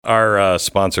Our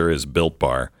sponsor is Built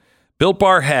Bar. Built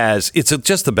Bar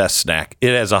just the best snack.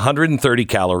 It has 130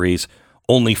 calories,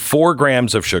 only 4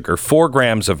 grams of sugar, 4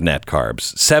 grams of net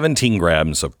carbs, 17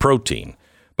 grams of protein.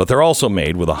 But they're also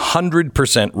made with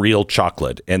 100% real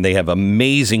chocolate, and they have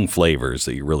amazing flavors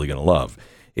that you're really going to love.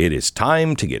 It is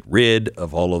time to get rid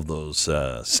of all of those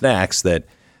snacks that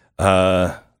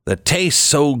taste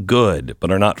so good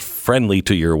but are not friendly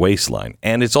to your waistline.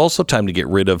 And it's also time to get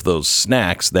rid of those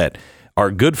snacks that are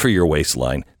good for your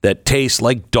waistline that taste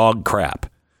like dog crap.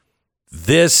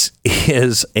 This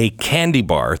is a candy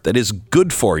bar that is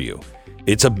good for you.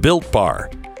 It's a Built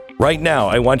Bar. Right now,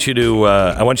 I want you to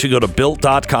go to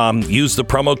Built.com, use the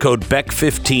promo code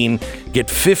BECK15, get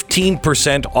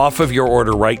 15% off of your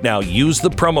order right now. Use the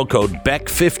promo code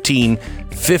BECK15,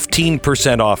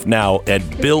 15% off now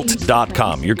at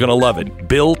Built.com. You're going to love it.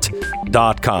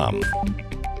 Built.com.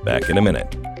 Back in a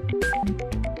minute.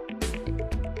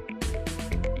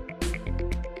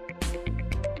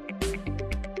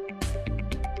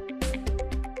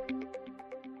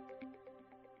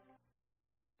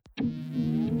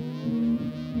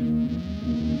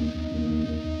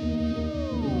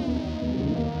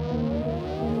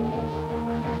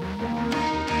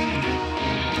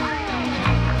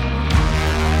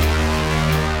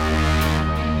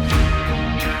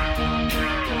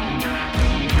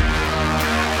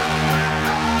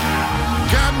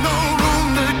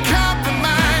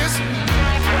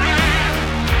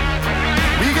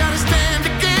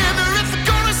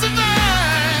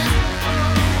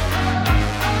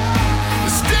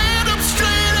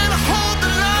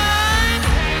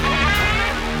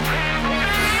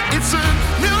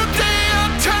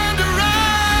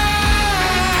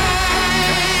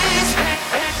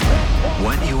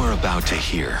 To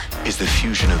hear is the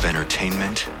fusion of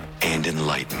entertainment and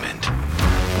enlightenment.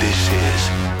 This is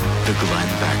the Glenn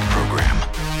Beck Program.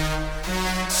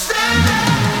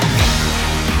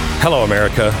 Hello,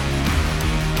 America.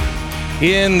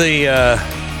 In the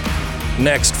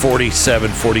next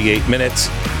 48 minutes,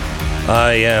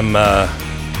 I am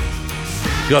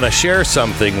going to share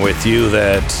something with you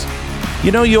that,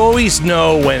 you always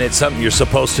know when it's something you're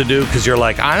supposed to do because you're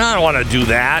like, I don't want to do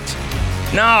that.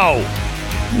 No,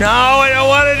 I don't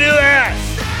want to do that.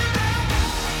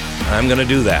 I'm going to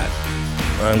do that.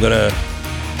 I'm going to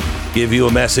give you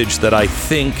a message that I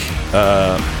think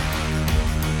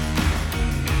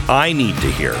I need to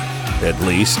hear, at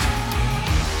least,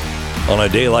 on a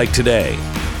day like today,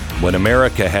 when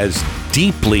America has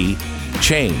deeply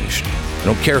changed. I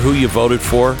don't care who you voted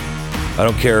for. I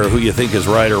don't care who you think is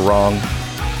right or wrong.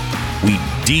 We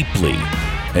deeply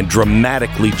and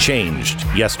dramatically changed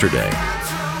yesterday.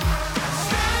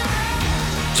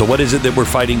 So what is it that we're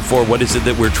fighting for? What is it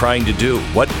that we're trying to do?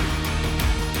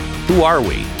 Who are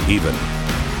we, even?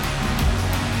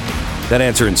 That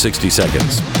answer in 60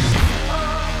 seconds.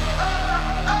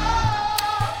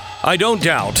 I don't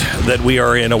doubt that we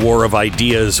are in a war of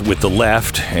ideas with the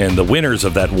left, and the winners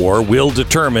of that war will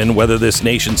determine whether this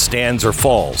nation stands or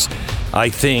falls. I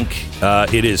think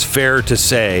it is fair to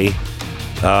say,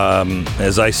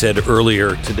 as I said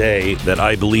earlier today, that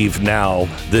I believe now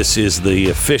this is the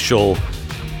official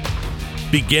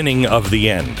beginning of the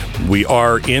end. We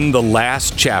are in the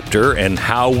last chapter, and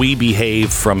how we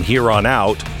behave from here on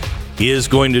out is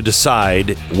going to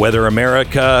decide whether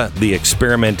America, the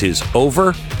experiment, is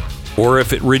over or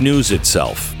if it renews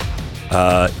itself.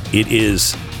 It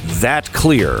is that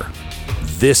clear.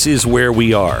 This is where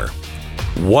we are.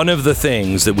 One of the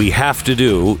things that we have to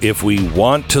do if we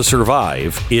want to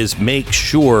survive is make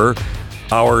sure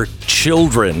our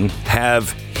children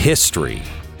have history.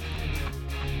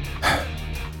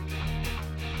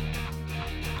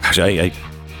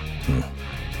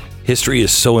 History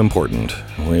is so important.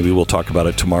 Maybe we'll talk about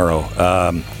it tomorrow.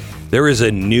 There is a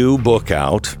new book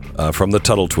out from the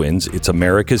Tuttle Twins. It's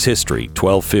America's History,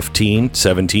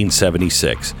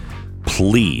 1215-1776.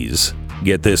 Please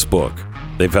get this book.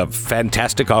 They've a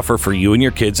fantastic offer for you and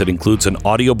your kids that includes an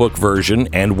audiobook version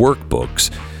and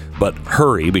workbooks. But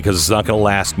hurry, because it's not going to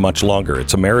last much longer.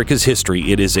 It's America's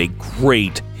History. It is a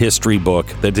great history book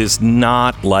that is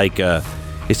not like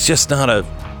it's just not a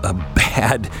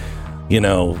bad,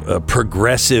 a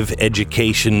progressive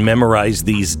education, memorize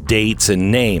these dates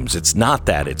and names. It's not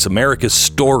that. It's America's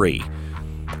story.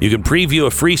 You can preview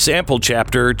a free sample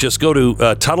chapter. Just go to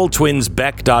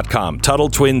TuttleTwinsBeck.com.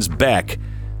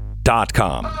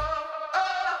 TuttleTwinsBeck.com.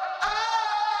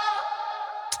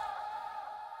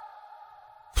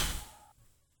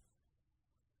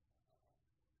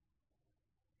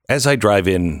 As I drive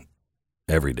in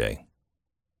every day,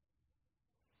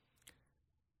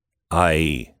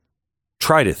 I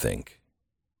try to think,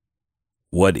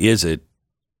 what is it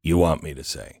you want me to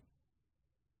say?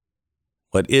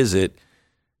 What is it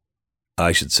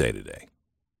I should say today?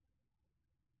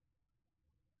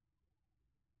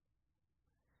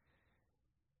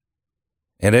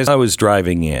 And as I was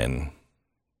driving in,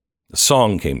 a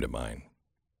song came to mind.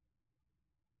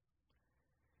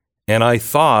 And I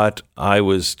thought I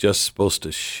was just supposed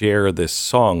to share this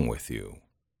song with you.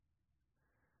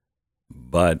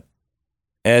 But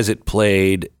as it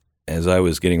played, as I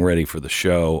was getting ready for the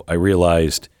show, I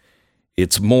realized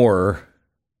it's more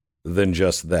than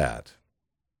just that.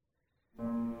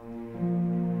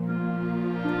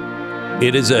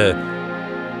 It is a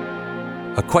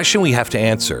question we have to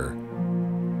answer.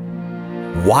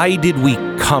 Why did we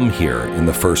come here in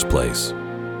the first place?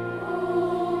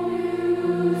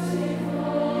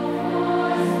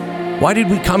 Why did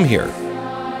we come here?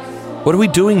 What are we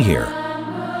doing here?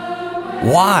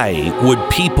 Why would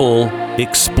people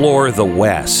explore the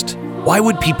West? Why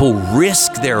would people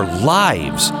risk their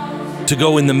lives to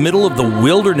go in the middle of the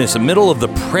wilderness, the middle of the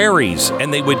prairies,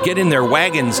 and they would get in their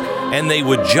wagons and they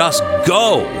would just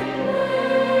go?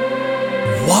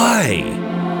 Why?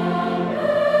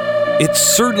 It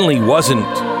certainly wasn't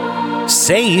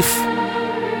safe.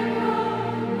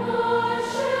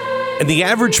 And the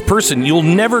average person, you'll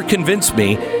never convince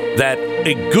me that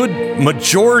a good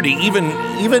majority, even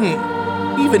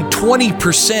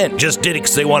 20% just did it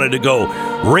because they wanted to go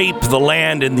rape the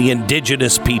land and the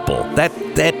indigenous people.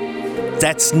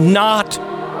 That's not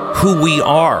who we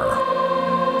are.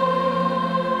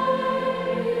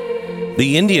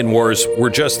 The Indian Wars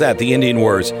were just that, the Indian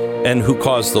Wars. And who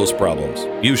caused those problems?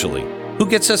 Usually. Who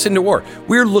gets us into war?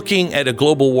 We're looking at a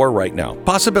global war right now.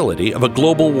 Possibility of a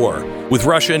global war with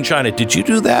Russia and China. Did you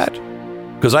do that?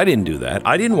 Because I didn't do that.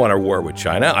 I didn't want a war with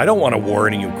China. I don't want a war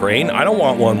in Ukraine. I don't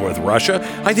want one with Russia.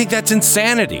 I think that's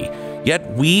insanity.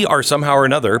 Yet we are somehow or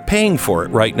another paying for it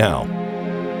right now.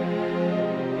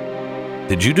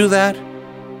 Did you do that?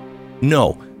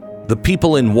 No. The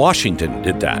people in Washington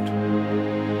did that.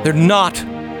 They're not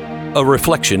a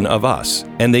reflection of us,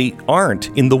 and they aren't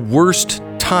in the worst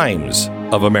times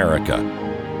of America.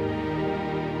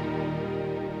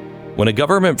 When a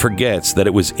government forgets that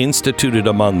it was instituted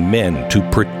among men to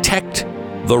protect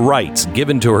the rights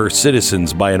given to her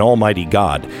citizens by an almighty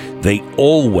God, they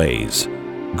always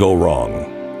go wrong.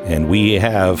 And we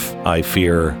have, I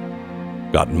fear,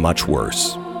 gotten much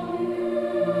worse.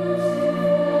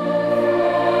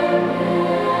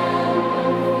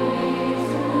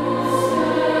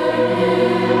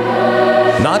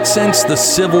 Not since the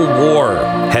Civil War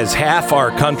has half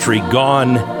our country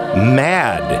gone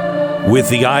mad with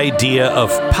the idea of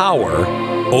power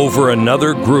over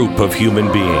another group of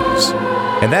human beings.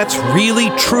 And that's really,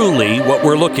 truly what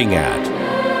we're looking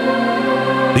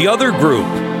at. The other group,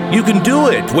 you can do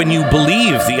it when you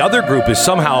believe the other group is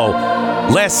somehow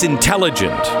less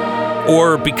intelligent,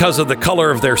 or because of the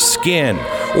color of their skin,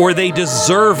 or they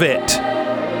deserve it,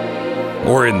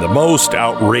 or in the most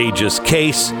outrageous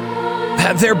case,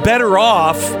 they're better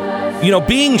off,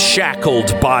 being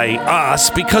shackled by us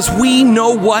because we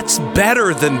know what's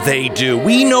better than they do.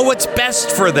 We know what's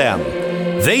best for them.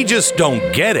 They just don't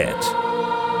get it.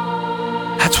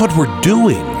 That's what we're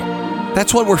doing.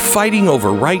 That's what we're fighting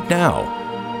over right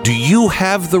now. Do you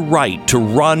have the right to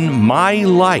run my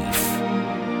life?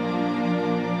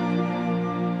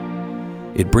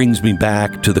 It brings me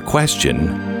back to the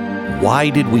question, why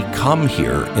did we come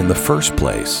here in the first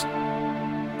place?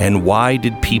 And why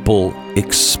did people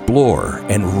explore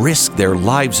and risk their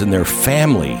lives and their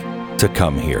family to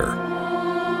come here?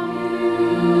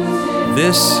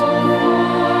 This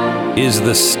is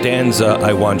the stanza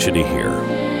I want you to hear.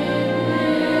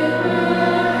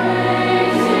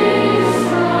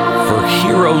 For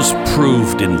heroes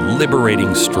proved in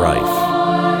liberating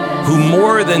strife, who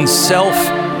more than self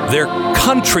their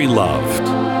country loved,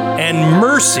 and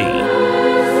mercy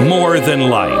more than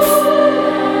life.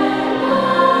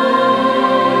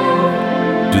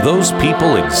 Do those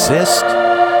people exist?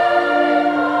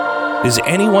 Is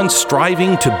anyone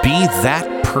striving to be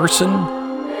that person?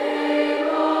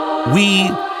 We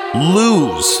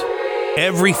lose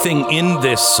everything in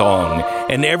this song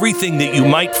and everything that you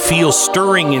might feel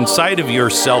stirring inside of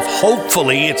yourself.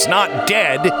 Hopefully it's not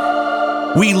dead.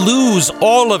 We lose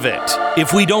all of it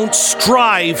if we don't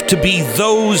strive to be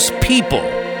those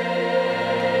people.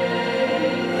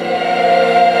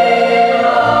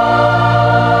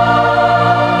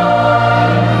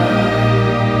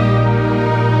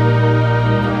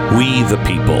 We, the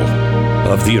people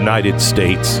of the United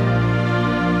States,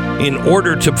 in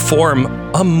order to form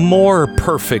a more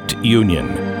perfect union,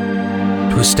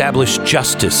 to establish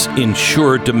justice,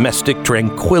 ensure domestic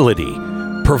tranquility,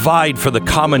 provide for the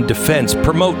common defense,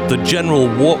 promote the general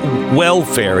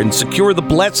welfare, and secure the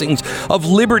blessings of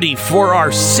liberty for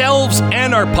ourselves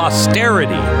and our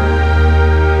posterity.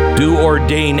 Do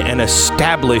ordain and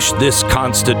establish this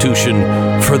Constitution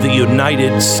for the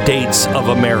United States of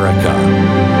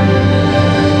America.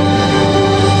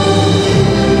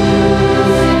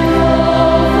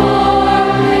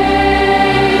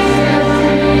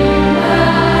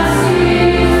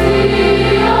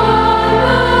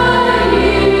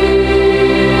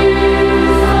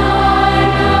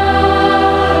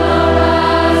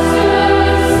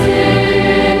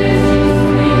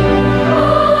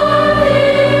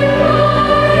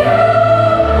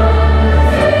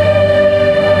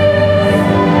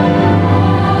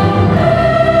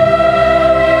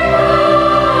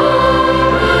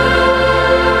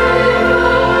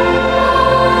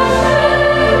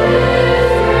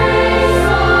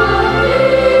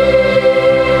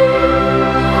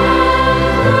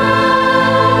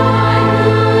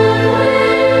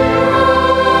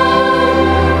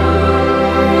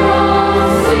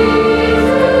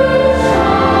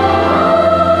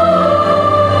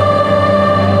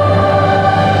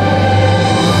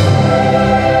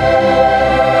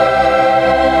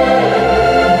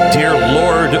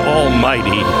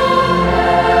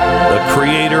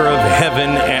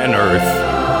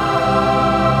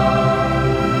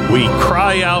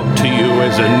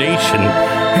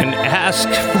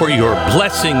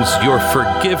 Your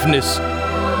forgiveness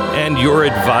and your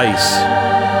advice.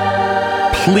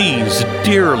 Please,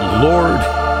 dear Lord,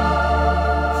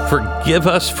 forgive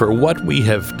us for what we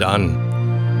have done.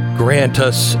 Grant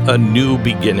us a new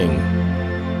beginning.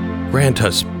 Grant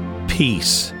us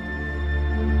peace.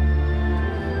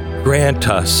 Grant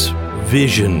us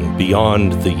vision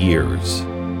beyond the years.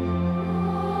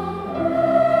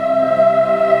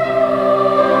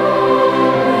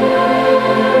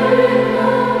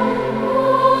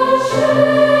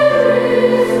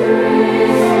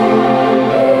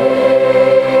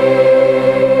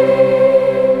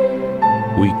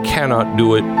 Cannot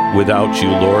do it without you,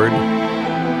 Lord.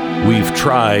 We've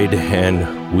tried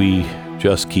and we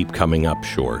just keep coming up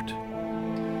short.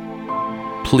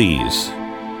 Please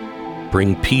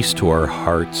bring peace to our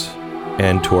hearts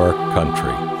and to our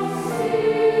country.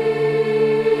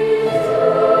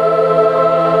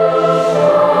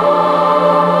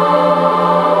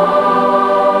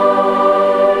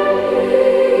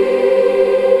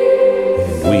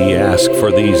 We ask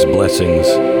for these blessings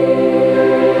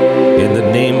in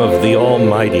the name of the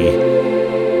Almighty,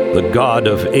 the God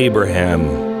of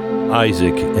Abraham,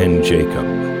 Isaac, and Jacob.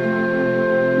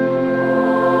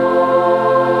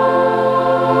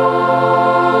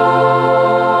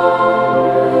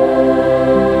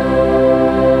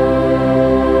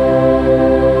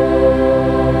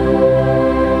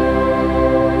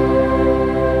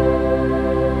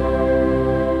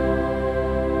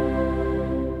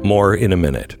 More in a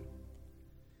minute.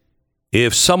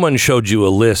 If someone showed you a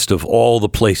list of all the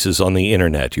places on the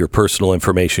internet your personal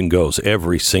information goes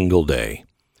every single day,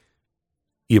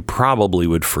 you probably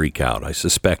would freak out. I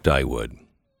suspect I would.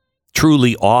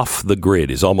 Truly off the grid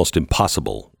is almost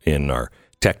impossible in our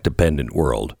tech-dependent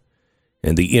world,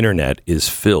 and the internet is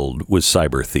filled with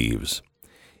cyber thieves.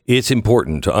 It's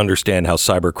important to understand how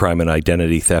cybercrime and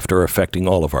identity theft are affecting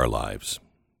all of our lives.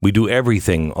 We do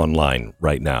everything online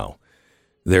right now.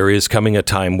 There is coming a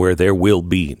time where there will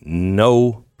be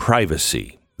no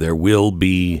privacy. There will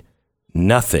be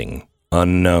nothing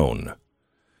unknown.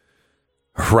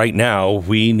 Right now,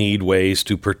 we need ways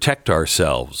to protect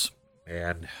ourselves,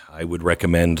 and I would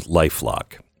recommend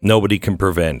LifeLock. Nobody can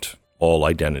prevent all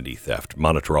identity theft,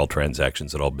 monitor all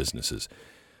transactions at all businesses.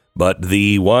 But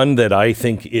the one that I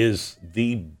think is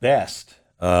the best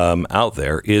out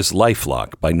there is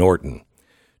LifeLock by Norton.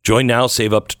 Join now,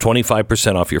 save up to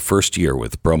 25% off your first year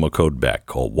with promo code Beck.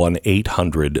 Call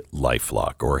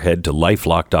 1-800-LifeLock or head to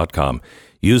lifelock.com.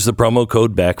 Use the promo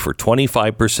code Beck for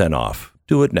 25% off.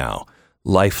 Do it now.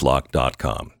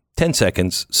 lifelock.com. 10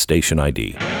 seconds, station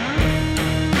ID.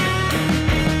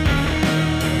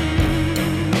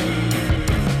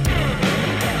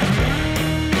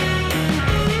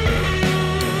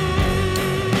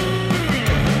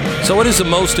 So what is the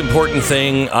most important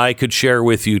thing I could share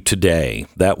with you today?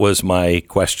 That was my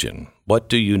question. What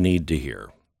do you need to hear?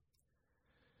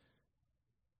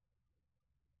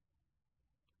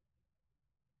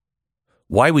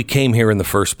 Why we came here in the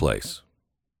first place.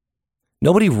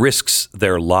 Nobody risks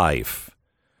their life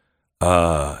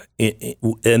and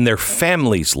their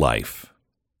family's life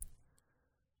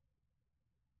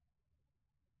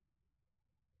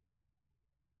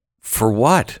for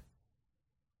what?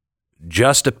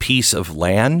 Just a piece of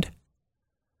land?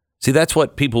 See, that's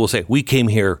what people will say. We came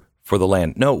here for the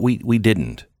land. No, we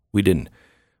didn't. We didn't.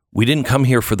 We didn't come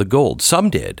here for the gold. Some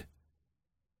did.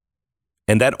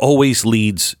 And that always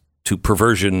leads to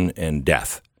perversion and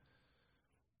death.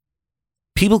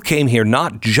 People came here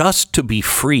not just to be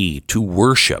free to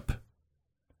worship,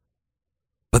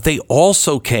 but they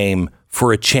also came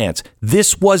for a chance.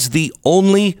 This was the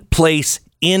only place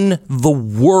in the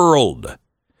world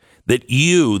that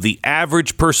you, the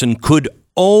average person, could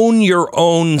own your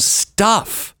own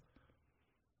stuff.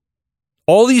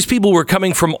 All these people were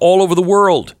coming from all over the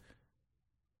world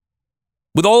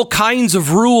with all kinds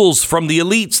of rules from the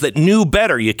elites that knew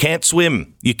better. You can't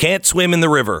swim. You can't swim in the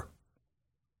river.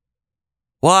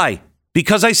 Why?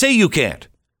 Because I say you can't.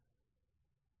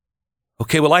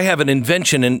 Okay, well, I have an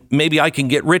invention and maybe I can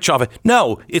get rich off it.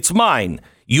 No, it's mine.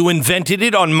 You invented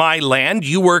it on my land.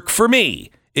 You work for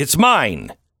me. It's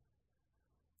mine.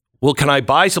 Well, can I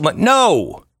buy some?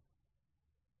 No.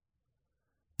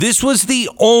 This was the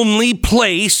only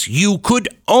place you could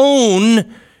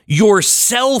own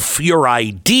yourself, your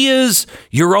ideas,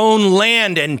 your own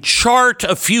land, and chart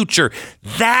a future.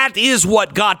 That is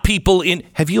what got people in.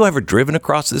 Have you ever driven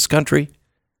across this country?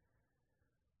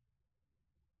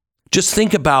 Just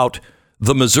think about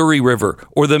the Missouri River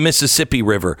or the Mississippi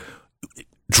River.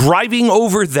 Driving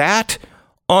over that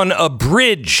on a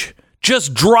bridge,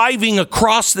 just driving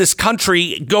across this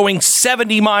country, going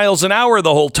 70 miles an hour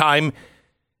the whole time.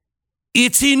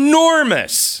 It's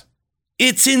enormous.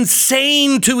 It's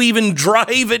insane to even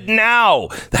drive it now.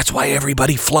 That's why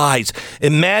everybody flies.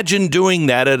 Imagine doing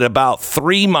that at about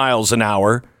 3 miles an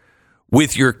hour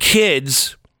with your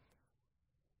kids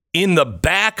in the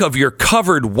back of your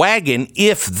covered wagon,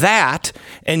 if that,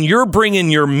 and you're bringing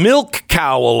your milk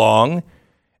cow along,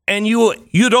 and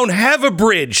you don't have a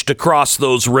bridge to cross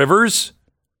those rivers.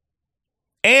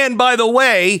 And by the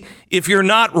way, if you're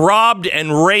not robbed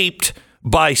and raped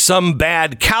by some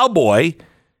bad cowboy,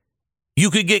 you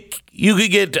could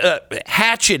get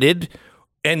hatcheted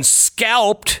and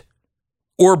scalped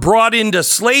or brought into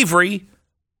slavery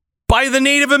by the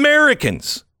Native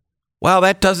Americans. Wow,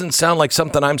 that doesn't sound like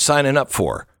something I'm signing up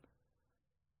for.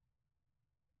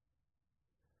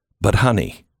 But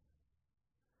honey,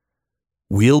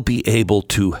 we'll be able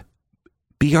to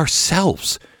be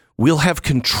ourselves. We'll have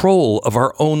control of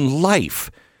our own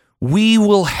life. We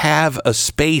will have a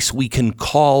space we can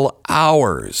call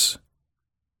ours.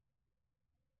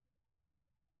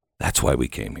 That's why we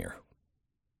came here.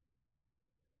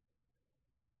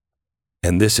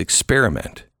 And this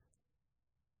experiment,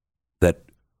 that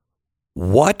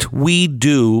what we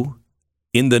do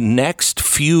in the next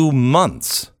few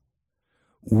months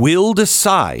will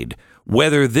decide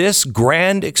whether this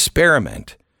grand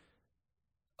experiment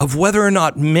of whether or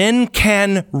not men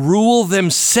can rule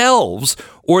themselves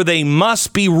or they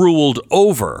must be ruled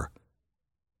over.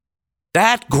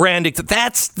 That's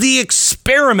the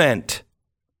experiment.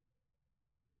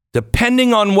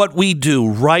 Depending on what we do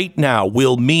right now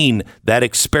will mean that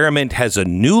experiment has a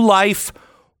new life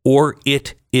or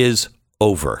it is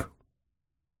over.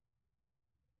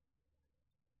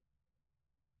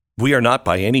 We are not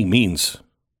by any means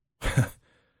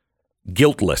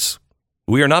guiltless.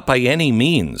 We are not by any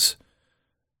means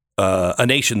a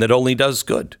nation that only does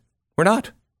good. We're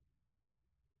not.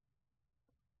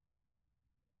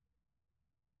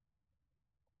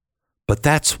 But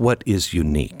that's what is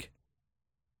unique.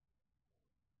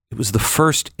 It was the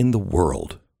first in the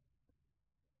world.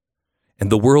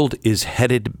 And the world is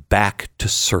headed back to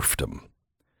serfdom,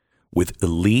 with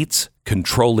elites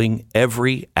controlling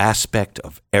every aspect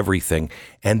of everything.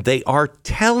 And they are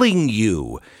telling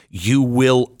you, you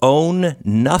will own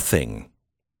nothing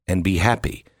and be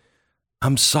happy.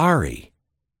 I'm sorry.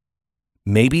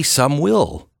 Maybe some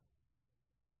will.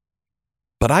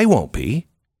 But I won't be.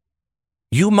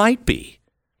 You might be.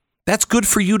 That's good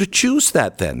for you to choose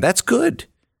that then. That's good.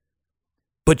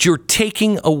 But you're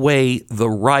taking away the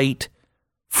right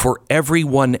for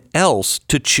everyone else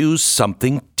to choose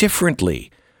something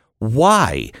differently.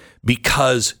 Why?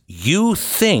 Because you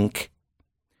think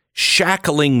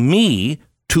shackling me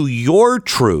to your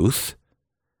truth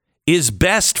is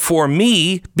best for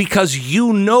me because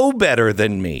you know better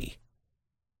than me.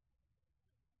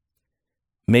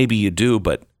 Maybe you do,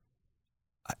 but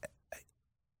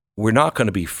we're not going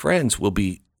to be friends. I'll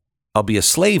be a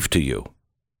slave to you.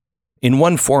 In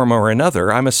one form or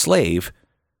another, I'm a slave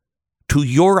to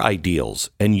your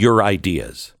ideals and your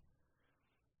ideas.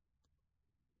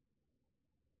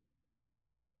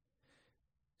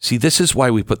 See, this is why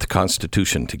we put the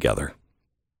Constitution together.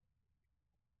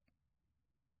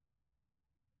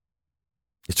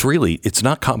 It's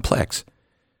not complex.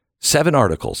 7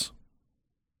 articles.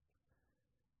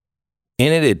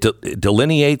 In it, it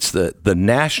delineates the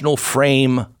national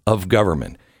frame of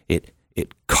government. It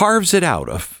carves it out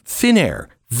of thin air.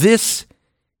 This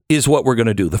is what we're going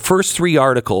to do. The first 3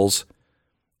 articles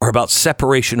are about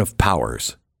separation of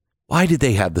powers. Why did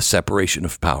they have the separation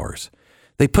of powers?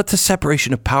 They put the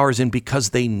separation of powers in because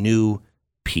they knew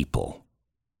people.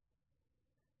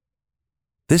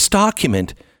 This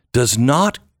document does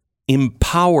not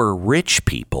empower rich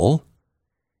people.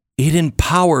 It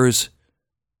empowers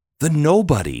the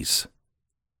nobodies.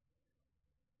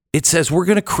 It says we're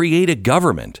going to create a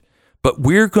government, but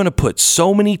we're going to put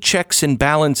so many checks and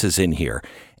balances in here.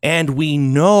 And we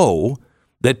know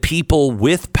that people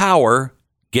with power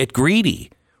get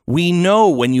greedy. We know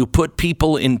when you put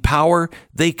people in power,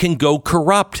 they can go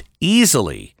corrupt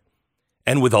easily.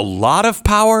 And with a lot of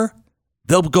power,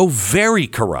 they'll go very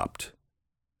corrupt.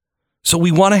 So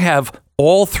we want to have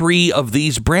all 3 of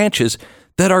these branches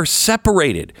that are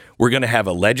separated. We're going to have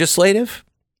a legislative.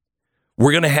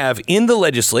 We're going to have in the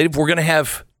legislative, we're going to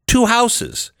have 2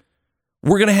 houses.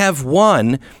 We're going to have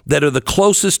one that are the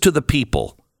closest to the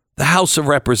people, the House of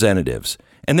Representatives.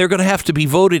 And they're going to have to be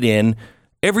voted in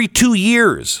every 2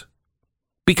 years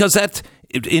because that's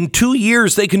in 2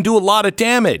 years, they can do a lot of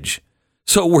damage.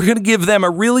 So we're going to give them a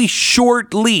really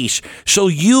short leash so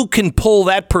you can pull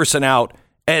that person out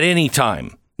at any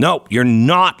time. No, you're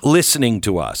not listening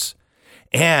to us.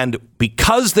 And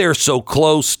because they're so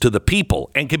close to the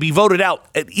people and can be voted out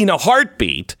in a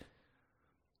heartbeat,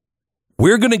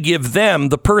 we're going to give them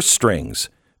the purse strings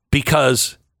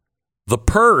because the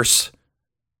purse,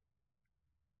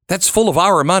 that's full of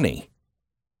our money.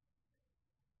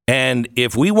 And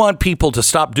if we want people to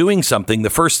stop doing something, the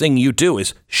first thing you do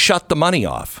is shut the money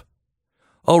off.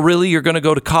 Oh, really? You're going to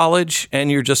go to college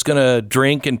and you're just going to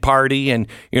drink and party and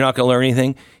you're not going to learn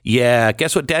anything? Yeah,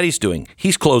 guess what Daddy's doing?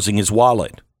 He's closing his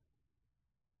wallet.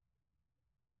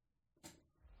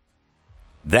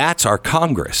 That's our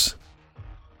Congress.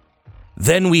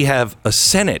 Then we have a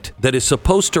Senate that is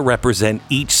supposed to represent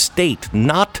each state,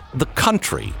 not the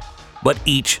country, but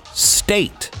each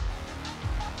state.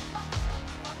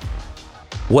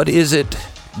 What is it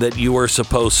that you are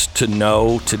supposed to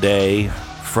know today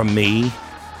from me?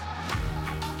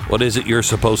 What is it you're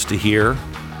supposed to hear?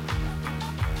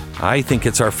 I think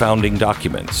it's our founding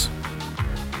documents.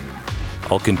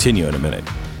 I'll continue in a minute.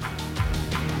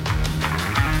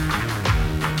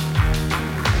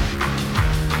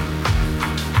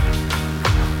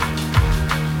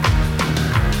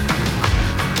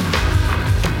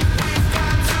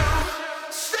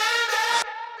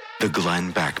 The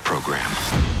Glenn Beck Program.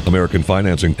 American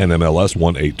Financing, NMLS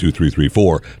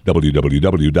 182334,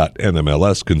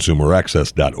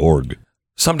 www.nmlsconsumeraccess.org.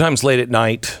 Sometimes late at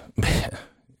night,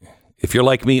 if you're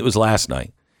like me, it was last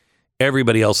night.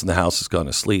 Everybody else in the house has gone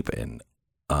to sleep, and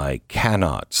I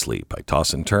cannot sleep. I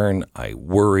toss and turn. I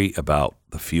worry about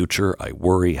the future. I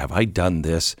worry, have I done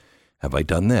this? Have I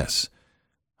done this?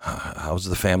 How's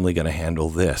the family going to handle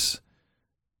this?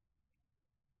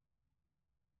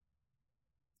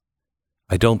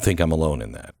 I don't think I'm alone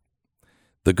in that.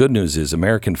 The good news is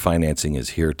American Financing is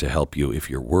here to help you if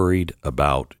you're worried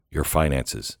about your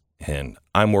finances. And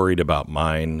I'm worried about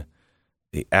mine.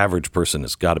 The average person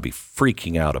has got to be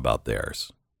freaking out about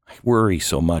theirs. I worry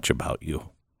so much about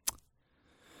you.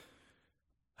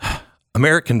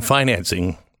 American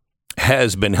Financing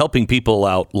has been helping people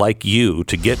out like you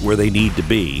to get where they need to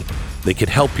be. They could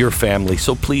help your family,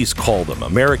 so please call them.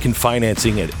 American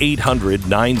Financing at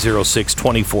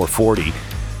 800-906-2440.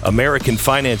 American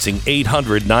Financing,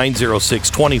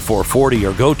 800-906-2440,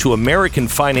 or go to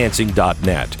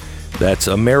AmericanFinancing.net. That's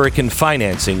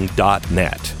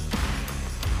AmericanFinancing.net.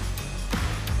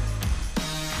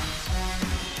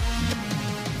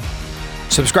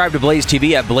 Subscribe to Blaze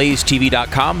TV at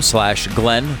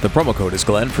blazetv.com/Glenn. The promo code is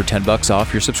Glenn for $10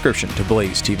 off your subscription to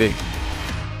Blaze TV.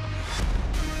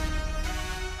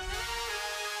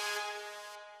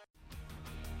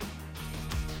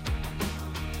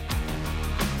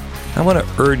 I want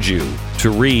to urge you to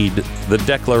read the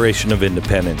Declaration of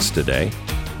Independence today.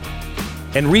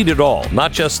 And read it all,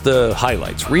 not just the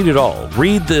highlights. Read it all.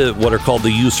 Read what are called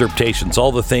the usurpations,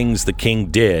 all the things the king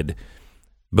did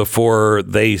before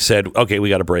they said, okay, we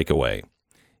got to break away.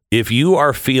 If you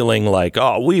are feeling like,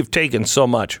 oh, we've taken so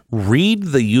much, read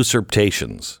the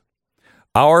usurpations.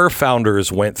 Our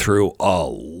founders went through a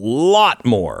lot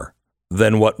more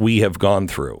than what we have gone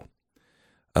through.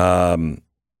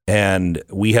 And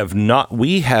we have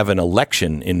an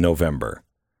election in November.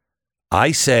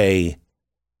 I say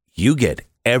you get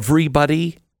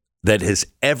everybody that has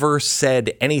ever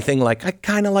said anything like, I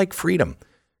kind of like freedom.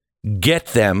 Get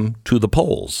them to the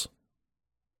polls.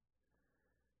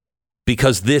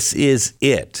 because this is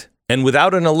it. And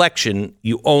without an election,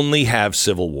 you only have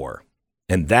civil war.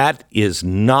 And that is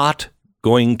not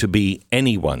going to be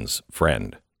anyone's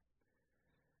friend.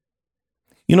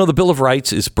 You know, the Bill of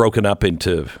Rights is broken up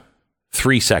into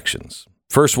 3 sections.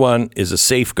 First one is a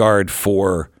safeguard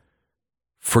for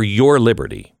your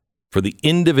liberty, for the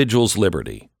individual's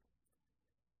liberty.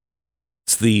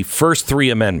 It's the first 3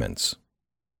 amendments.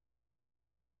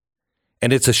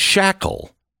 And it's a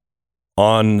shackle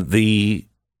on the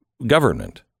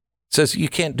government. It says you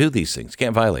can't do these things,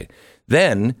 can't violate.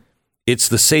 Then it's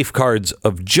the safeguards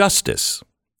of justice,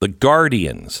 the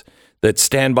guardians that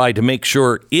stand by to make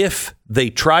sure if they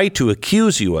try to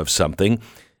accuse you of something,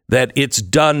 that it's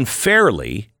done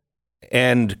fairly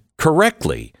and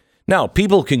correctly. Now,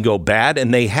 people can go bad,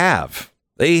 and they have.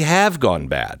 They have gone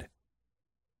bad.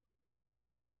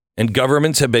 And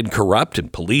governments have been corrupt,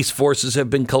 and police forces have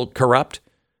been corrupt.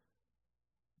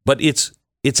 But it's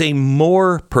a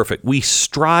more perfect. We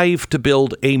strive to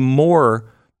build a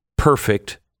more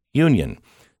perfect union.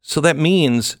 So that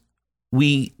means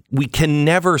we can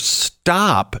never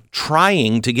stop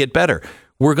trying to get better.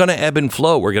 We're going to ebb and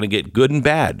flow. We're going to get good and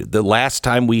bad. The last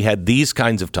time we had these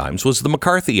kinds of times was the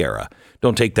McCarthy era.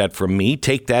 Don't take that from me.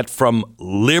 Take that from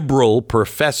liberal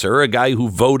professor, a guy who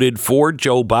voted for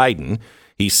Joe Biden.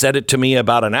 He said it to me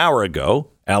about an hour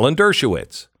ago, Alan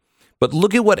Dershowitz. But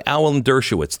look at what Alan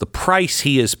Dershowitz, the price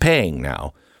he is paying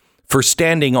now for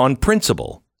standing on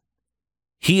principle.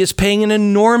 He is paying an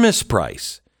enormous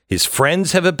price. His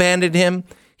friends have abandoned him.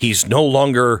 He's no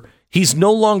longer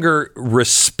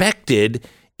respected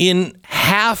in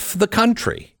half the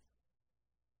country.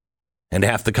 And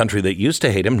half the country that used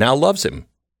to hate him now loves him.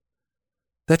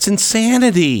 That's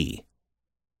insanity.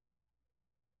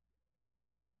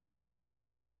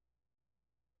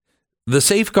 The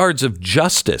safeguards of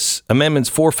justice, Amendments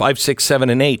 4, 5, 6, 7,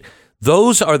 and 8,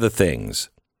 those are the things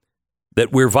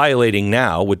that we're violating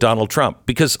now with Donald Trump.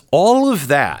 Because all of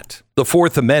that, the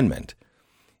Fourth Amendment,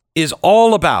 is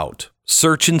all about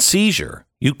search and seizure.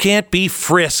 You can't be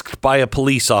frisked by a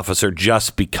police officer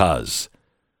just because.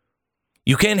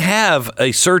 You can't have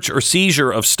a search or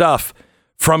seizure of stuff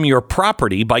from your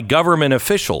property by government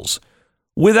officials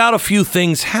without a few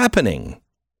things happening.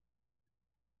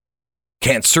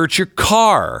 Can't search your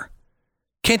car.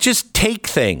 Can't just take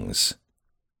things.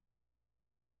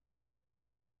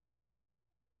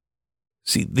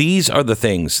 See, these are the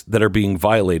things that are being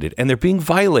violated, and they're being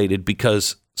violated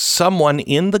because someone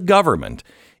in the government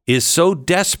is so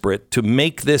desperate to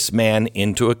make this man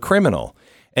into a criminal.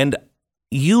 And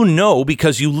you know,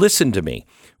 because you listened to me,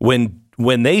 when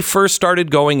they first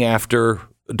started going after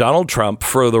Donald Trump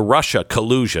for the Russia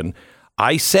collusion,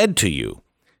 I said to you,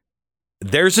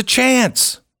 there's a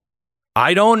chance.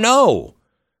 I don't know,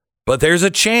 but there's a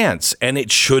chance, and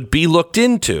it should be looked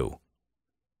into.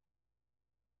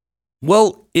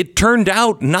 Well, it turned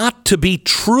out not to be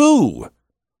true.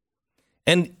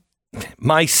 And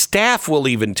my staff will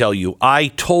even tell you, I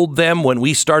told them when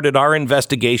we started our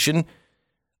investigation,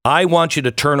 I want you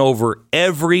to turn over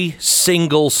every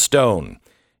single stone.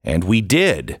 And we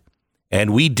did.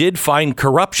 And we did find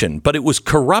corruption, but it was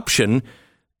corruption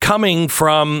coming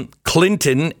from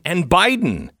Clinton and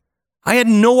Biden. I had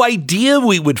no idea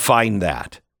we would find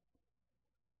that.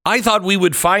 I thought we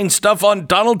would find stuff on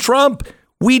Donald Trump.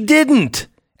 We didn't.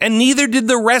 And neither did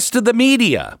the rest of the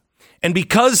media. And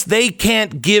because they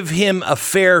can't give him a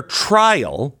fair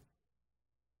trial,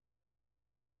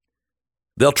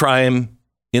 they'll try him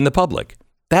in the public.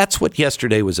 That's what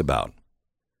yesterday was about.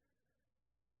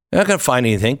 They're not going to find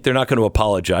anything. They're not going to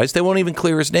apologize. They won't even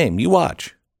clear his name. You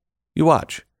watch. You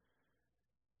watch.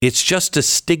 It's just to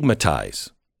stigmatize.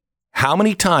 How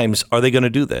many times are they going to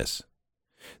do this?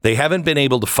 They haven't been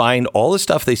able to find all the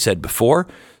stuff they said before,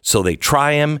 so they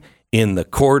try him in the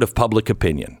court of public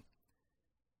opinion.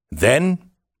 Then,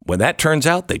 when that turns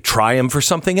out, they try him for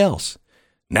something else.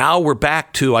 Now we're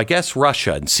back to, I guess,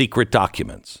 Russia and secret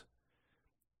documents.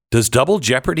 Does double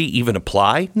jeopardy even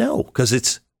apply? No, because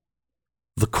it's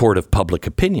the court of public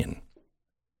opinion.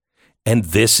 And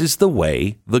this is the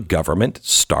way the government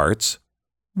starts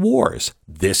wars.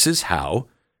 This is how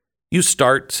you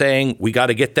start saying, we got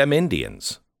to get them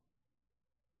Indians.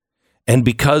 And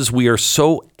because we are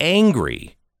so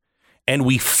angry and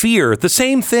we fear the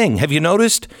same thing, have you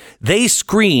noticed? They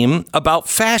scream about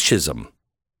fascism.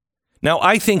 Now,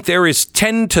 I think there is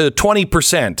 10 to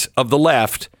 20% of the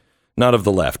left, not of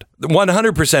the left,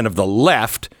 100% of the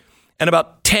left, and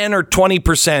about 10 or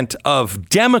 20% of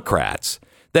Democrats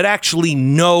that actually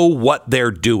know what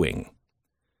they're doing.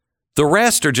 The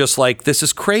rest are just like, this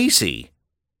is crazy.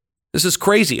 This is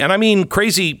crazy. And I mean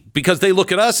crazy because they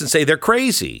look at us and say they're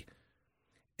crazy.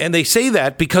 And they say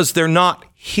that because they're not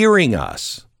hearing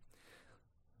us.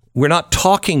 We're not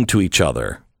talking to each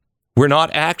other. We're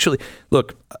not actually...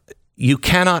 Look, you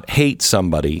cannot hate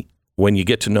somebody when you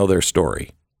get to know their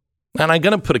story. And I'm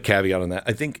going to put a caveat on that.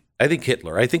 I think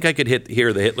Hitler. I think I could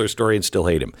hear the Hitler story and still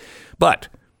hate him. But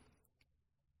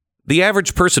the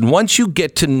average person, once you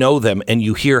get to know them and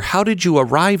you hear, how did you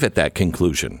arrive at that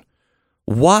conclusion?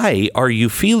 Why are you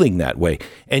feeling that way?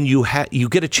 And you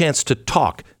get a chance to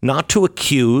talk, not to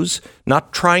accuse,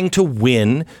 not trying to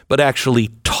win, but actually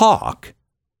talk.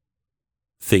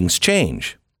 Things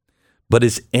change. But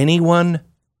is anyone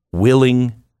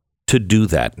willing to do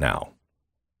that now?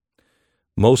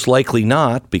 Most likely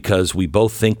not, because we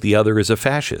both think the other is a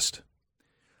fascist.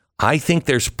 I think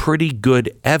there's pretty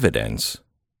good evidence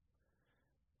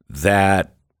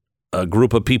that a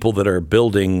group of people that are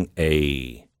building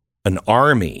an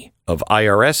army of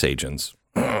IRS agents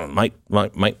might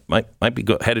be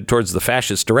headed towards the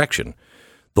fascist direction.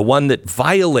 The one that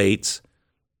violates,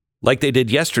 like they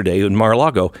did yesterday in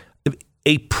Mar-a-Lago,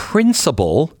 a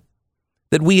principle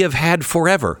that we have had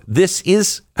forever.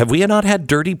 Have we not had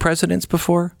dirty presidents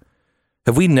before?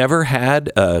 Have we never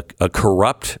had a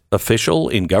corrupt official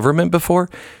in government before?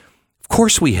 Of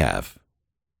course we have.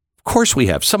 Of course we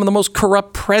have. Some of the most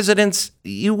corrupt presidents,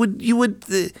 you wouldn't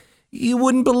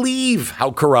believe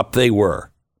how corrupt they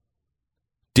were.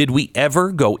 Did we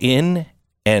ever go in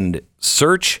and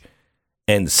search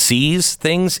and seize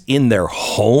things in their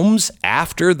homes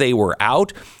after they were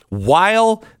out,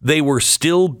 while they were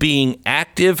still being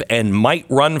active and might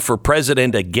run for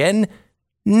president again?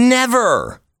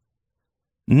 Never.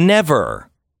 Never.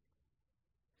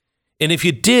 And if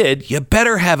you did, you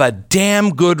better have a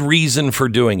damn good reason for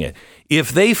doing it.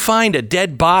 If they find a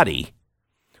dead body,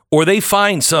 or they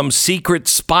find some secret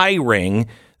spy ring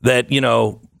that,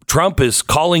 Trump is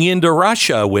calling into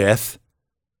Russia with,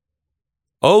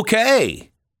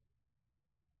 okay.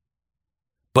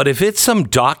 But if it's some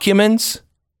documents,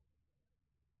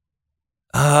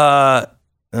 I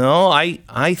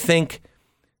think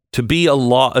to be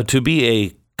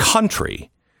a country,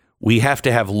 we have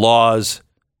to have laws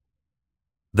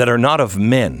that are not of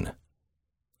men.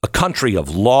 A country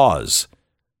of laws,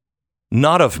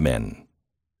 not of men.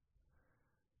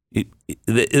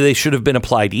 They should have been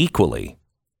applied equally.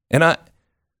 And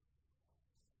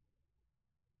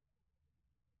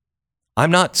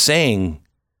I'm not saying,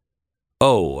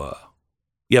 yeah,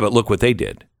 but look what they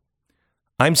did.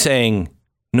 I'm saying,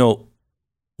 no,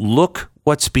 look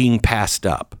what's being passed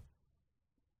up.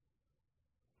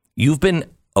 You've been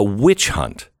a witch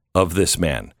hunt of this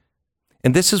man.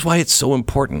 And this is why it's so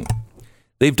important.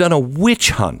 They've done a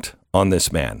witch hunt on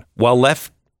this man while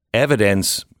left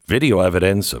evidence, video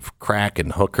evidence of crack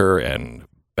and hooker and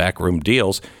backroom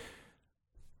deals.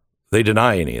 They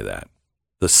deny any of that.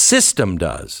 The system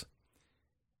does.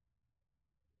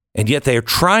 And yet they are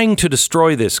trying to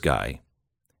destroy this guy.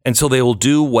 And so they will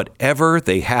do whatever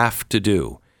they have to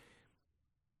do.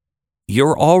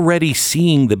 You're already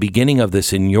seeing the beginning of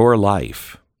this in your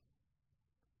life.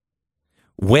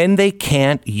 When they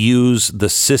can't use the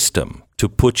system to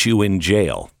put you in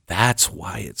jail, that's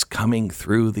why it's coming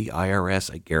through the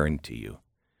IRS, I guarantee you.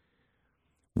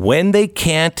 When they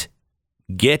can't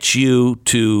get you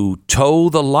to toe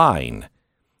the line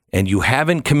and you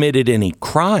haven't committed any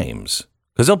crimes,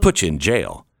 because they'll put you in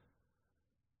jail.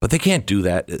 But they can't do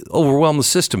that. Overwhelm the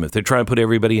system if they're trying to put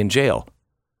everybody in jail.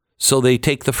 So they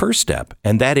take the first step,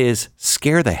 and that is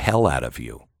scare the hell out of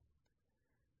you.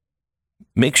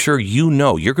 Make sure you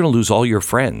know you're going to lose all your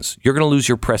friends. You're going to lose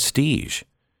your prestige.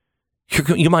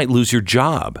 You might lose your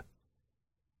job.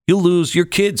 You'll lose your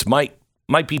kids might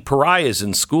be pariahs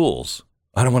in schools.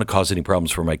 I don't want to cause any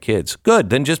problems for my kids. Good,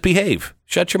 then just behave.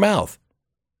 Shut your mouth.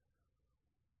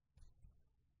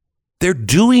 They're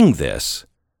doing this.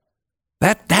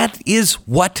 That is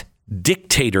what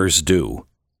dictators do.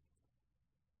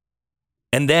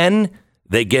 And then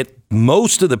they get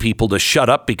most of the people to shut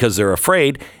up because they're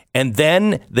afraid. And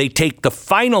then they take the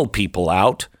final people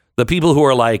out, the people who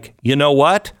are like, you know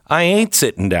what? I ain't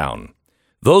sitting down.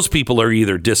 Those people are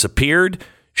either disappeared,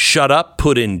 shut up,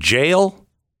 put in jail.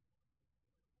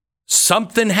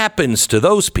 Something happens to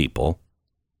those people.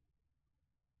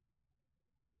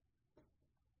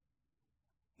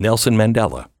 Nelson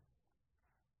Mandela,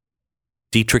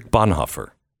 Dietrich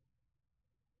Bonhoeffer.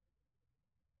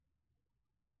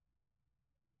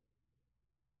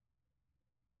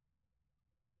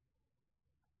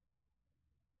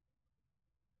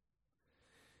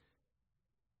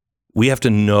 We have to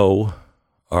know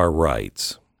our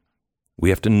rights. We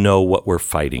have to know what we're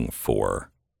fighting for.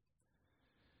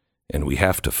 And we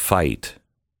have to fight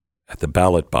at the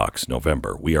ballot box,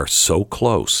 November. We are so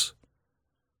close.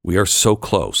 We are so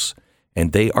close.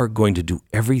 And they are going to do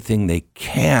everything they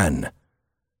can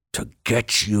to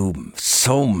get you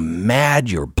so mad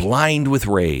you're blind with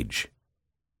rage.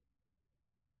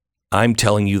 I'm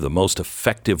telling you, the most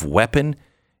effective weapon,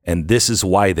 and this is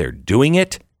why they're doing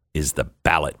it, is the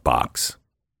ballot box.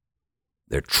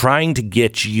 They're trying to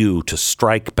get you to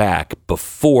strike back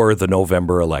before the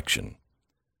November election.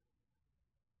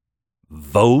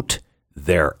 Vote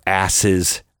their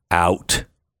asses out.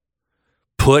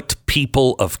 Put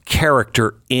people of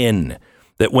character in,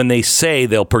 that when they say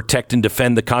they'll protect and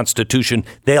defend the Constitution,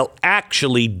 they'll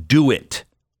actually do it.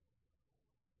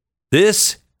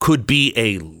 This could be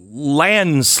a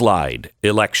landslide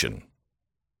election.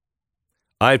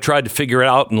 I've tried to figure it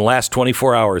out in the last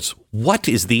 24 hours. What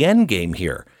is the end game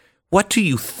here? What do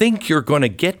you think you're going to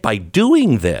get by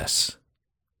doing this?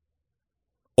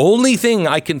 Only thing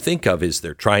I can think of is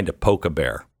they're trying to poke a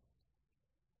bear.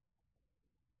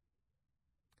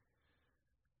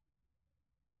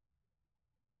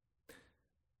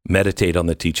 Meditate on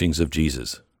the teachings of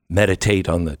Jesus. Meditate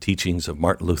on the teachings of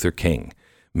Martin Luther King.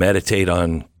 Meditate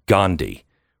on Gandhi.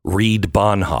 Read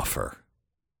Bonhoeffer.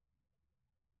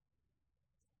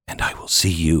 And I will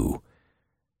see you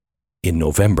in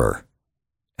November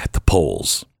at the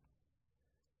polls.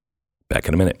 Back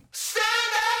in a minute.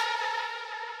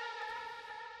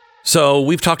 So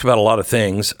we've talked about a lot of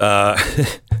things, but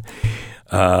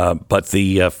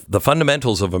the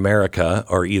fundamentals of America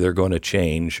are either going to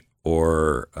change,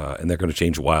 or and they're going to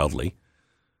change wildly,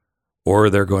 or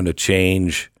they're going to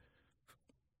change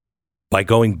by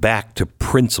going back to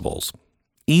principles.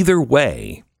 Either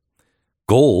way,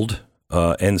 gold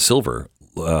and silver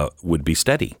would be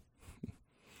steady.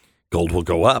 Gold will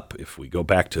go up if we go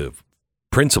back to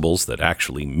principles that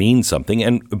actually mean something.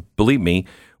 And believe me,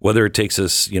 whether it takes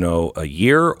us, a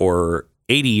year or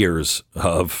 80 years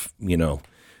of,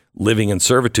 living in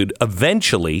servitude,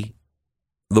 eventually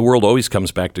the world always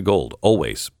comes back to gold,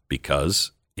 always,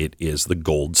 because it is the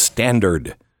gold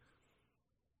standard.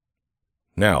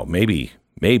 Now, maybe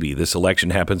this election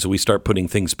happens and we start putting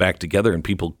things back together and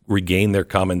people regain their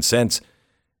common sense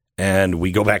and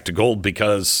we go back to gold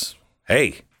because,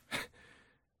 hey,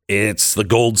 it's the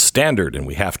gold standard and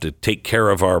we have to take care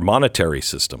of our monetary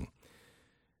system.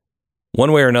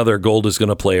 One way or another, gold is going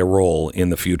to play a role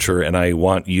in the future, and I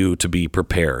want you to be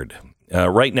prepared.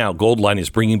 Right now, Goldline is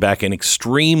bringing back an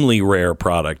extremely rare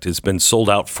product. It's been sold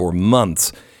out for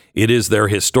months. It is their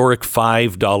historic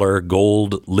 $5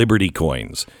 gold Liberty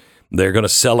coins. They're going to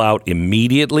sell out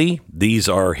immediately. These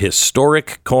are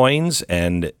historic coins,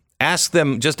 and ask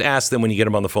them when you get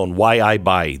them on the phone why I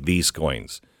buy these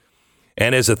coins.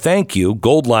 And as a thank you,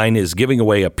 Goldline is giving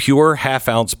away a pure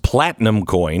half-ounce platinum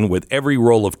coin with every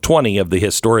roll of 20 of the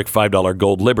historic $5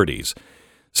 gold Liberties.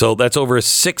 So that's over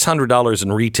 $600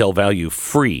 in retail value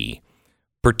free.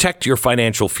 Protect your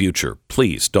financial future.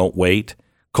 Please don't wait.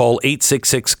 Call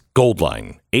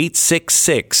 866-GOLDLINE,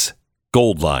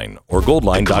 866-GOLDLINE, or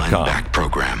goldline.com. The Glenn Beck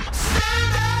Program.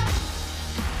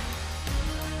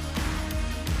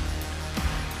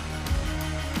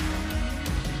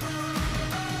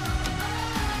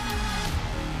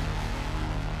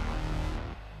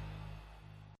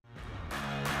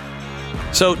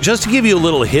 So just to give you a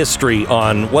little history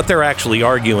on what they're actually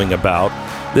arguing about,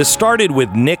 this started with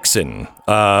Nixon,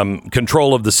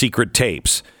 control of the secret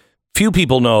tapes. Few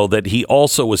people know that he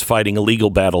also was fighting a legal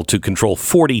battle to control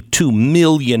 42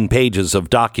 million pages of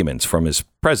documents from his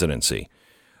presidency.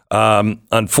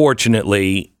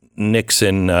 Unfortunately,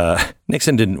 Nixon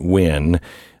didn't win.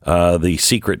 The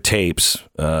secret tapes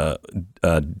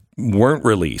weren't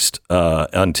released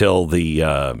until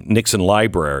the Nixon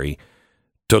Library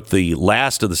took the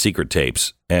last of the secret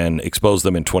tapes and exposed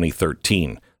them in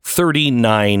 2013.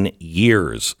 39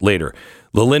 years later.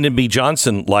 The Lyndon B.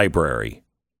 Johnson Library,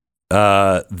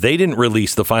 they didn't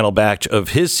release the final batch of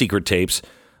his secret tapes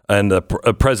and the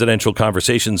presidential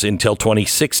conversations until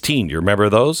 2016. You remember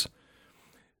those?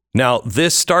 Now,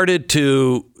 this started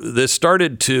to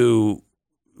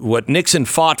what Nixon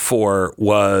fought for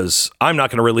was, I'm not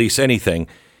going to release anything.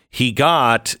 He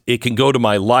got, it can go to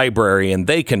my library and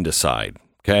they can decide.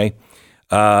 Okay.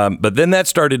 But then that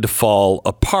started to fall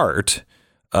apart.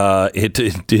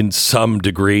 In some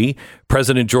degree.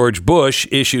 President George Bush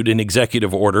issued an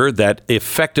executive order that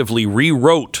effectively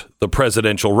rewrote the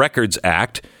Presidential Records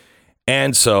Act.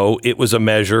 And so it was a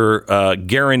measure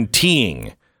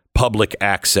guaranteeing public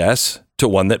access to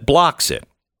one that blocks it.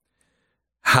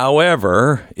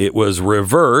 However, it was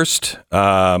reversed,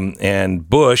 and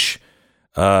Bush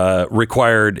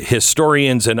required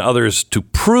historians and others to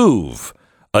prove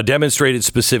a demonstrated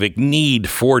specific need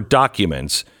for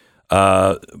documents,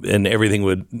 and everything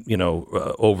would,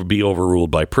 be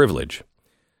overruled by privilege.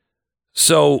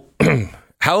 So,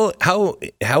 how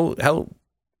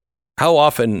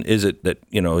often is it that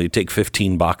you take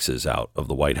 15 boxes out of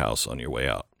the White House on your way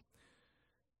out?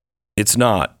 It's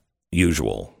not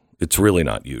usual. It's really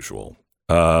not usual.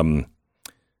 In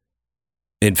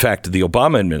fact, the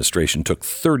Obama administration took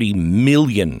 30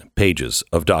 million pages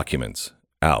of documents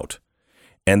out,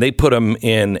 and they put them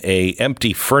in a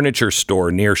empty furniture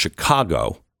store near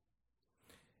Chicago,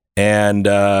 and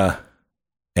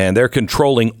they're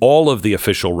controlling all of the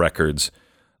official records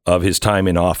of his time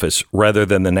in office rather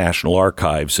than the National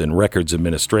Archives and Records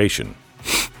Administration.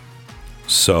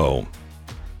 So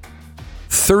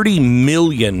 30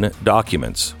 million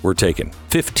documents were taken,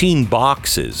 15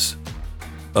 boxes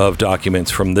of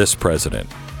documents from this president.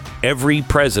 Every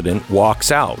president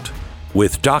walks out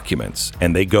with documents,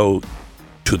 and they go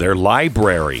to their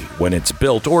library when it's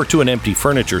built, or to an empty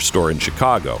furniture store in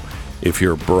Chicago if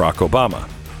you're Barack Obama.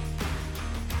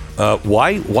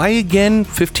 Why again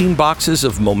 15 boxes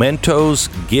of mementos,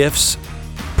 gifts,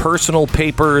 personal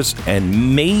papers,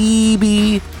 and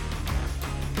maybe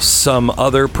some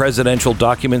other presidential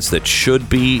documents that should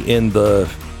be in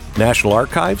the National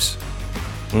Archives?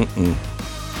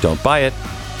 Don't buy it.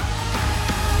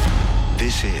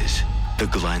 This is the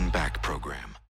Glenn Beck Program.